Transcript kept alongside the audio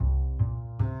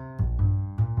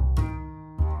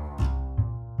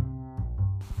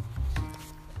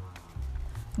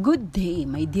Good day,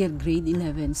 my dear grade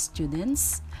 11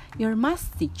 students. Your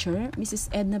math teacher,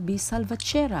 Mrs. Edna B.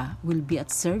 Salvatierra, will be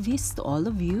at service to all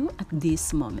of you at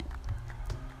this moment.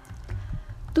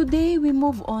 Today, we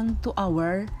move on to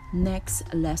our next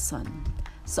lesson.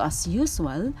 So as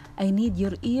usual, I need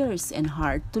your ears and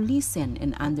heart to listen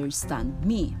and understand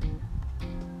me.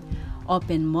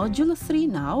 Open Module 3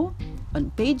 now. On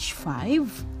page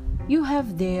 5, you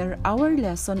have there our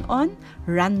lesson on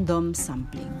random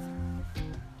sampling.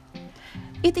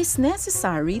 It is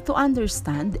necessary to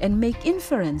understand and make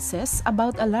inferences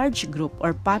about a large group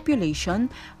or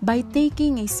population by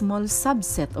taking a small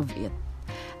subset of it.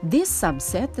 This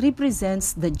subset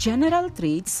represents the general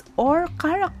traits or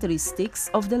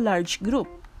characteristics of the large group.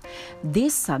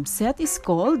 This subset is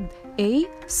called a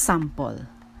sample.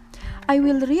 I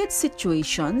will read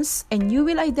situations and you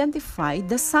will identify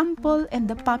the sample and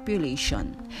the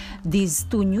population. These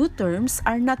two new terms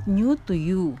are not new to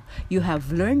you. You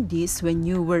have learned this when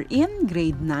you were in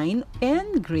grade 9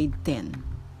 and grade 10.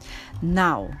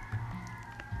 Now,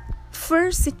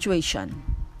 first situation.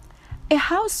 A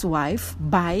housewife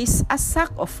buys a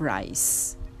sack of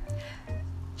rice.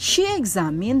 She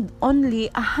examined only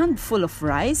a handful of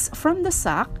rice from the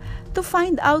sack to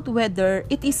find out whether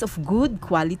it is of good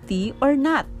quality or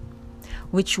not.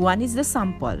 Which one is the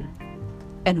sample?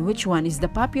 And which one is the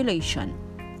population?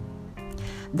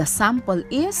 The sample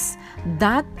is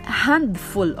that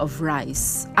handful of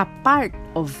rice, a part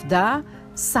of the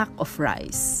sack of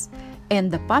rice. And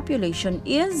the population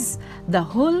is the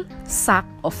whole sack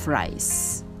of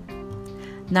rice.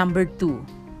 Number 2.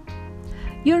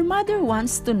 Your mother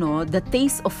wants to know the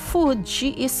taste of food she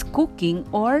is cooking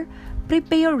or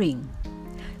preparing.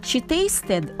 She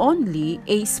tasted only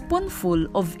a spoonful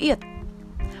of it.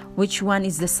 Which one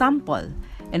is the sample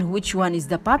and which one is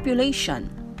the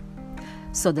population?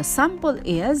 So the sample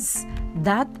is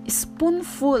that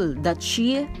spoonful that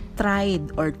she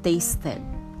tried or tasted.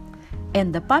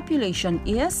 And the population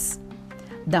is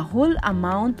the whole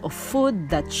amount of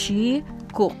food that she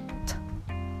cooked.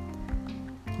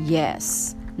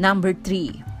 Yes. Number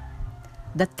 3.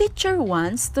 The teacher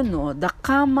wants to know the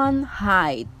common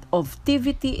height of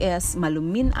TVTS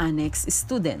Malumin Annex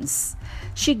students.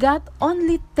 She got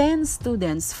only 10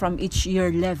 students from each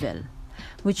year level.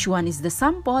 Which one is the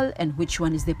sample and which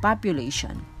one is the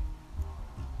population?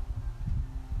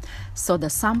 So the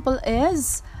sample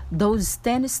is those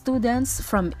 10 students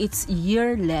from its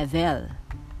year level.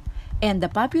 And the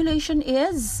population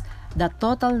is the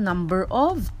total number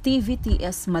of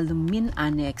TVTS Malumin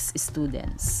Annex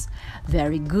students.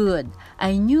 Very good.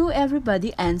 I knew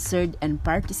everybody answered and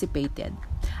participated.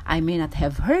 I may not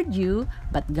have heard you,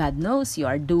 but God knows you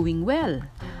are doing well.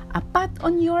 A pat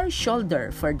on your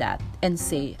shoulder for that and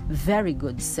say, very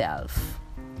good self.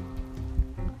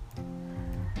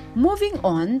 Moving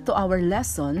on to our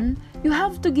lesson, you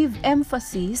have to give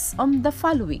emphasis on the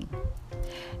following.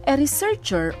 A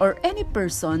researcher or any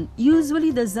person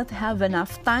usually does not have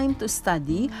enough time to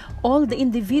study all the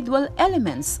individual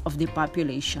elements of the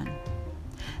population.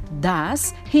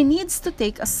 Thus, he needs to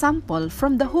take a sample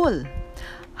from the whole.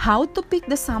 How to pick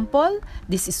the sample?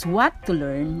 This is what to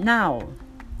learn now.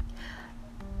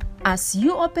 As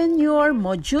you open your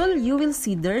module, you will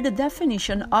see there the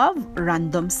definition of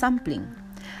random sampling.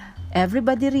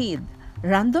 Everybody read.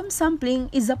 Random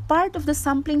sampling is a part of the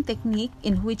sampling technique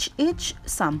in which each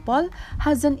sample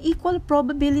has an equal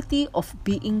probability of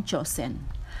being chosen.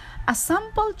 A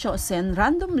sample chosen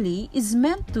randomly is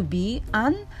meant to be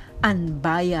an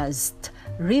unbiased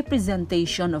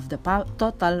representation of the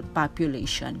total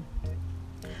population.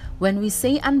 When we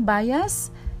say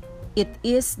unbiased, it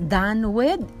is done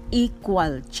with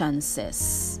equal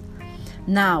chances.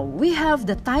 Now, we have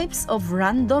the types of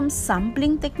random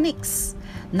sampling techniques.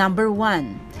 Number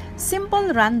 1,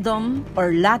 simple random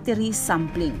or lottery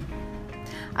sampling.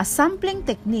 A sampling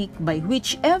technique by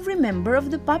which every member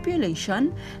of the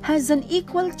population has an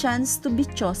equal chance to be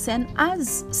chosen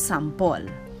as sample.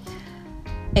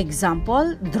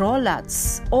 Example, draw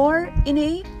lots or in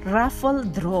a raffle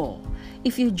draw.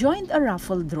 If you joined a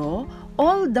raffle draw,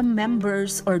 all the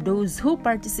members or those who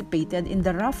participated in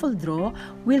the raffle draw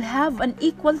will have an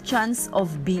equal chance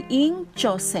of being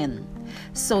chosen.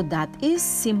 So that is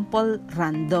simple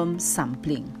random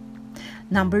sampling.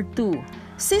 Number 2,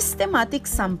 systematic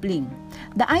sampling.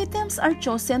 The items are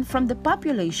chosen from the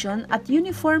population at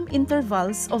uniform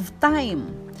intervals of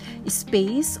time,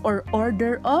 space, or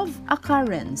order of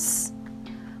occurrence.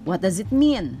 What does it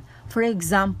mean? For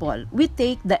example, we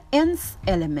take the nth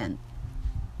element.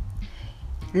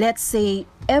 Let's say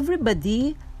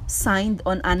everybody signed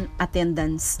on an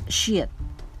attendance sheet.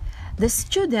 The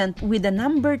student with the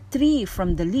number 3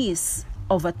 from the list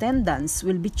of attendance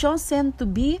will be chosen to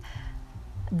be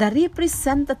the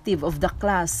representative of the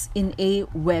class in a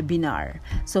webinar.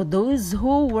 So those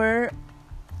who were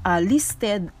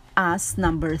listed as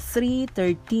number 3,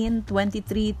 13,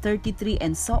 23, 33,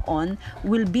 and so on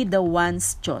will be the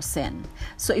ones chosen.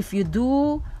 So if you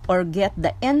do or get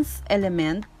the nth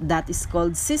element, that is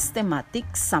called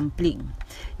systematic sampling.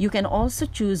 You can also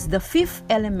choose the fifth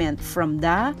element from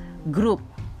the group,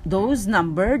 those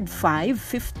numbered 5,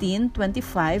 15,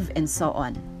 25, and so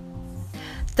on.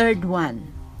 Third one,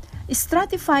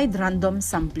 stratified random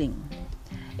sampling.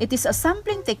 It is a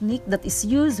sampling technique that is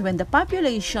used when the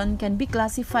population can be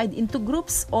classified into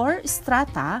groups or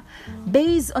strata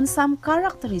based on some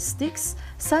characteristics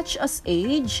such as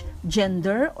age,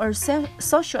 gender, or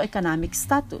socioeconomic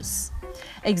status.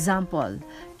 Example,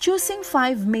 choosing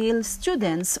 5 male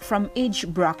students from age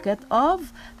bracket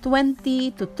of 20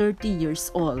 to 30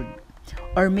 years old,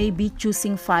 or maybe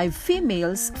choosing 5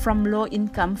 females from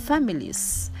low-income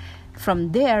families.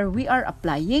 From there, we are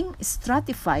applying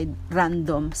stratified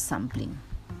random sampling.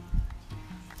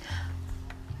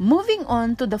 Moving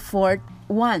on to the fourth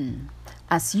one.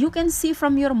 As you can see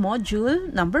from your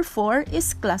module, number 4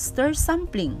 is cluster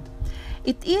sampling.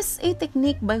 It is a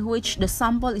technique by which the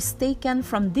sample is taken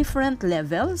from different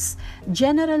levels,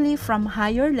 generally from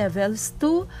higher levels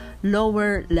to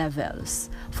lower levels.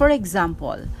 For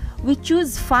example, we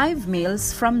choose 5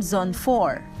 males from Zone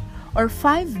 4. Or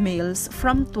 5 males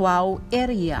from Tuao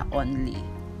area only.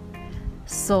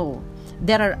 So,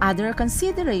 there are other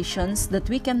considerations that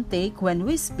we can take when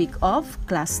we speak of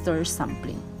cluster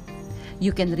sampling.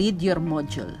 You can read your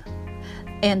module.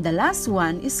 And the last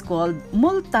one is called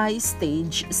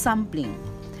multi-stage sampling.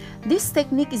 This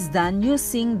technique is done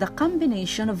using the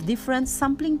combination of different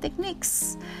sampling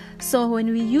techniques. So, when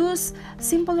we use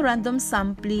simple random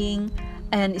sampling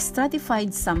and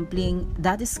stratified sampling,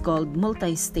 that is called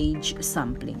multi-stage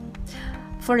sampling.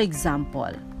 For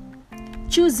example,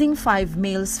 choosing 5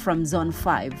 males from Zone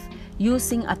 5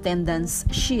 using attendance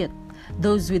sheet,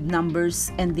 those with numbers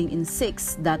ending in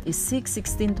 6, that is 6,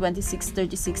 16, 26,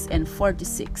 36, and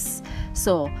 46.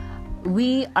 So,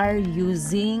 we are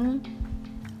using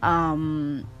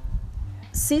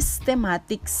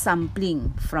systematic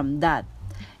sampling from that.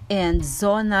 And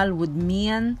zonal would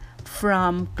mean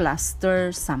from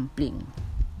cluster sampling.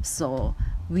 So,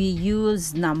 we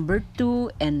use number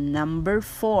 2 and number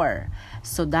 4.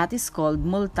 So, that is called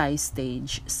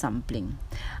multi-stage sampling.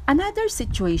 Another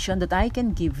situation that I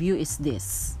can give you is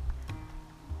this.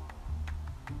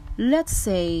 Let's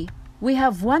say we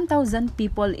have 1,000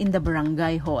 people in the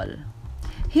barangay hall.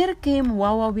 Here came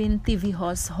Wawawin TV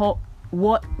host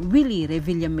Willie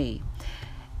Revillame,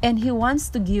 and he wants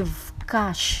to give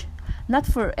cash, not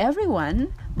for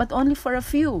everyone, but only for a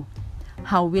few.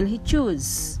 How will he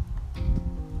choose?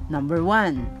 Number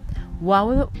 1,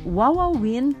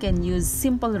 Wawawin can use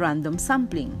simple random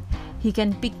sampling. He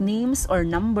can pick names or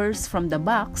numbers from the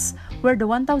box where the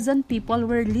 1,000 people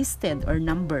were listed or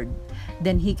numbered.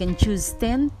 Then he can choose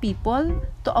 10 people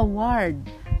to award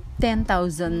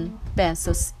 10,000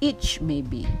 pesos each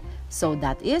maybe. So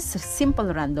that is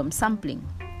simple random sampling.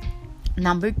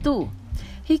 Number 2,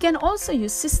 he can also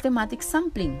use systematic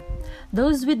sampling.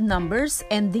 Those with numbers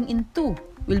ending in 2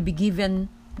 will be given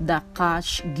the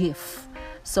cash gift.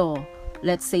 So,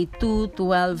 let's say 2,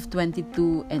 12,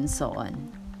 22, and so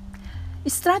on.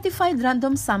 Stratified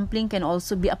random sampling can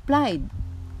also be applied.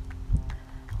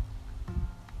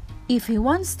 If he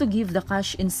wants to give the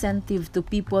cash incentive to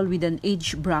people with an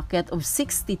age bracket of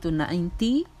 60 to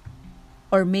 90,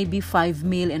 or maybe 5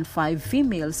 male and 5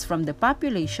 females from the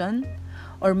population,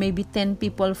 or maybe 10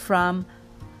 people from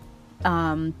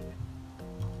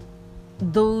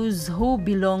those who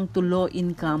belong to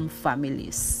low-income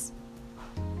families.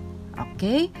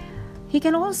 Okay? He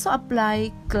can also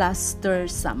apply cluster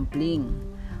sampling.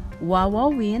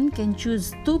 Wawawin can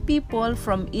choose 2 people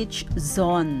from each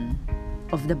zone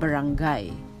of the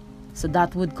barangay. So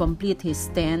that would complete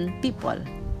his 10 people.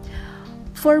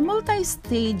 For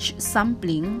multi-stage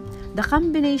sampling, the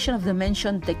combination of the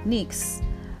mentioned techniques,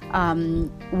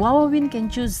 Wawawin can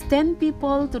choose 10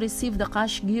 people to receive the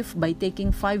cash gift by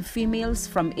taking 5 females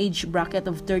from age bracket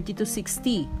of 30 to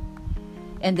 60.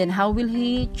 And then how will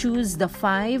he choose the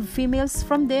 5 females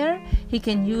from there? He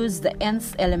can use the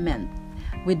nth element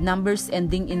with numbers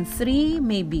ending in 3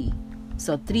 maybe.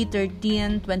 So 3,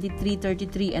 13, 23,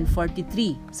 33, and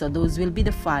 43. So those will be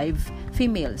the 5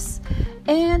 females.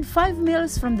 And 5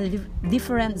 males from the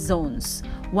different zones.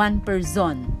 1 per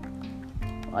zone.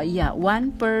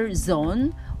 1 per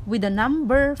zone with the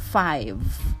number 5.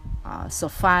 So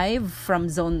 5 from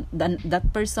zone,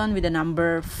 that person with the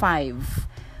number 5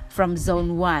 from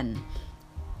zone 1.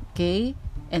 Okay?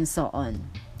 And so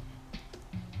on.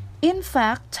 In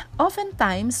fact,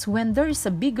 oftentimes when there is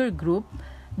a bigger group,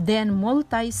 then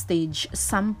multi-stage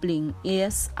sampling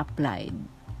is applied.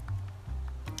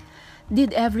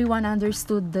 Did everyone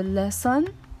understood the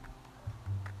lesson?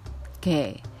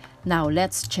 Okay, now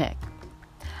let's check.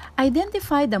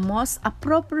 Identify the most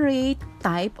appropriate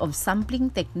type of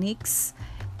sampling techniques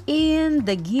in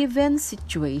the given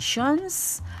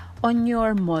situations on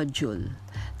your module.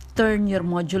 Turn your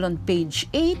module on page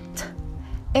 8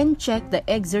 and check the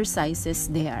exercises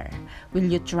there. Will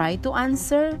you try to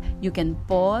answer? You can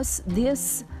pause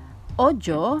this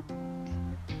audio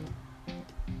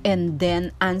and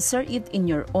then answer it in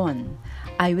your own.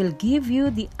 I will give you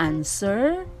the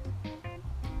answer,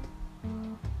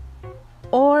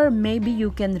 or maybe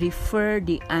you can refer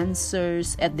the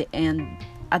answers at the end,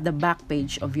 at the back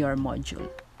page of your module.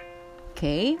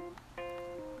 Okay?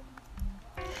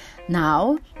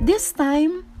 Now, this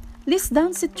time, list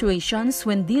down situations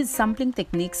when these sampling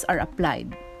techniques are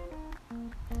applied.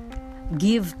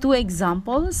 Give 2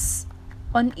 examples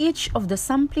on each of the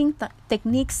sampling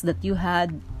techniques that you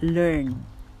had learned.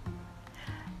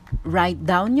 Write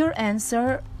down your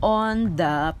answer on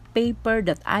the paper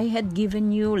that I had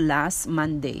given you last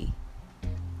Monday.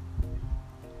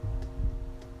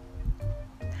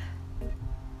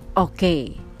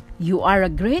 Okay, you are a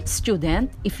great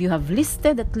student if you have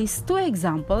listed at least 2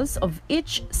 examples of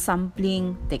each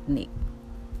sampling technique.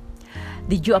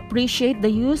 Did you appreciate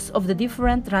the use of the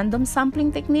different random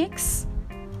sampling techniques?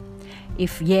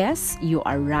 If yes, you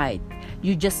are right.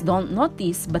 You just don't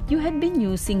notice, but you had been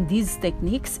using these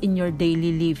techniques in your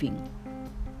daily living.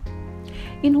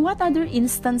 In what other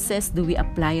instances do we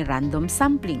apply random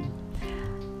sampling?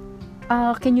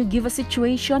 Can you give a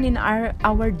situation in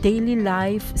our daily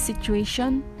life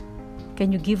situation?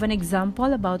 Can you give an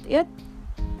example about it?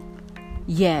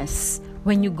 Yes,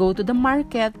 when you go to the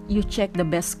market, you check the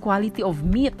best quality of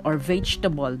meat or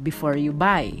vegetable before you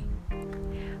buy.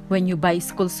 When you buy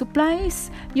school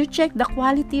supplies, you check the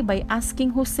quality by asking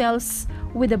who sells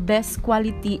with the best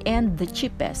quality and the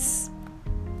cheapest.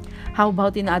 How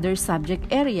about in other subject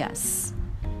areas?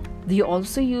 Do you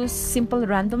also use simple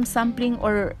random sampling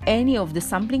or any of the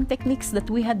sampling techniques that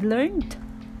we had learned?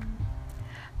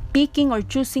 Picking or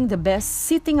choosing the best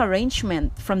seating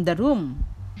arrangement from the room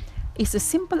is a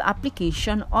simple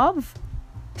application of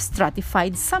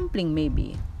stratified sampling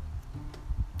maybe.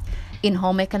 In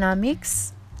home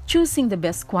economics, choosing the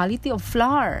best quality of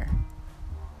flour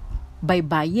by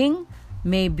buying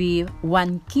maybe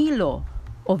 1 kilo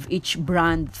of each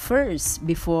brand first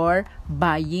before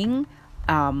buying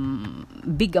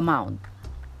big amount.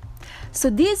 So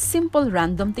these simple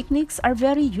random techniques are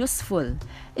very useful,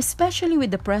 especially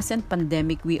with the present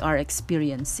pandemic we are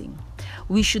experiencing.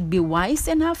 We should be wise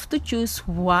enough to choose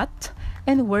what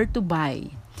and where to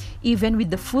buy. Even with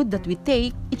the food that we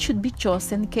take, it should be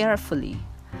chosen carefully.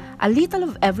 A little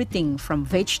of everything from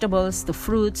vegetables to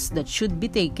fruits that should be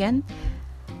taken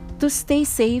to stay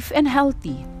safe and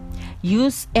healthy.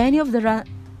 Use any of the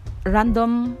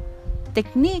random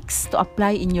techniques to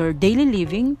apply in your daily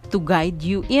living to guide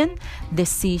you in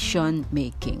decision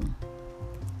making.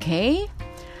 Okay?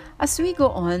 As we go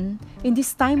on, in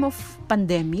this time of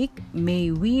pandemic,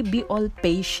 may we be all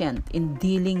patient in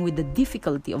dealing with the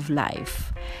difficulty of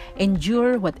life.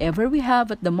 Endure whatever we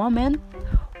have at the moment.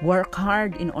 Work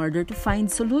hard in order to find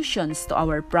solutions to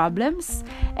our problems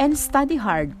and study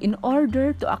hard in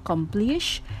order to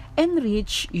accomplish and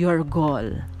reach your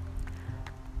goal.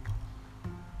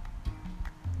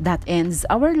 That ends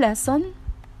our lesson.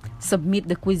 Submit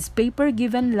the quiz paper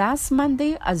given last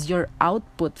Monday as your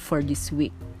output for this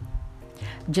week.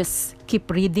 Just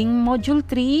keep reading Module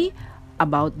 3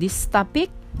 about this topic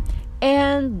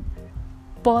and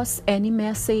post any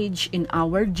message in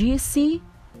our GC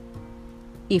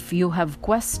if you have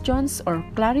questions or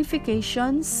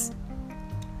clarifications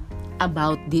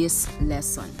about this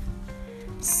lesson.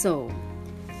 So,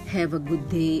 have a good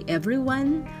day,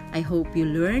 everyone. I hope you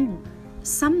learned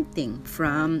something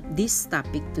from this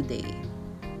topic today.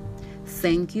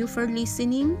 Thank you for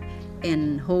listening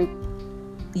and hope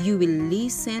you will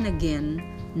listen again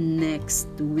next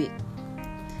week.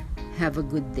 Have a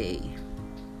good day.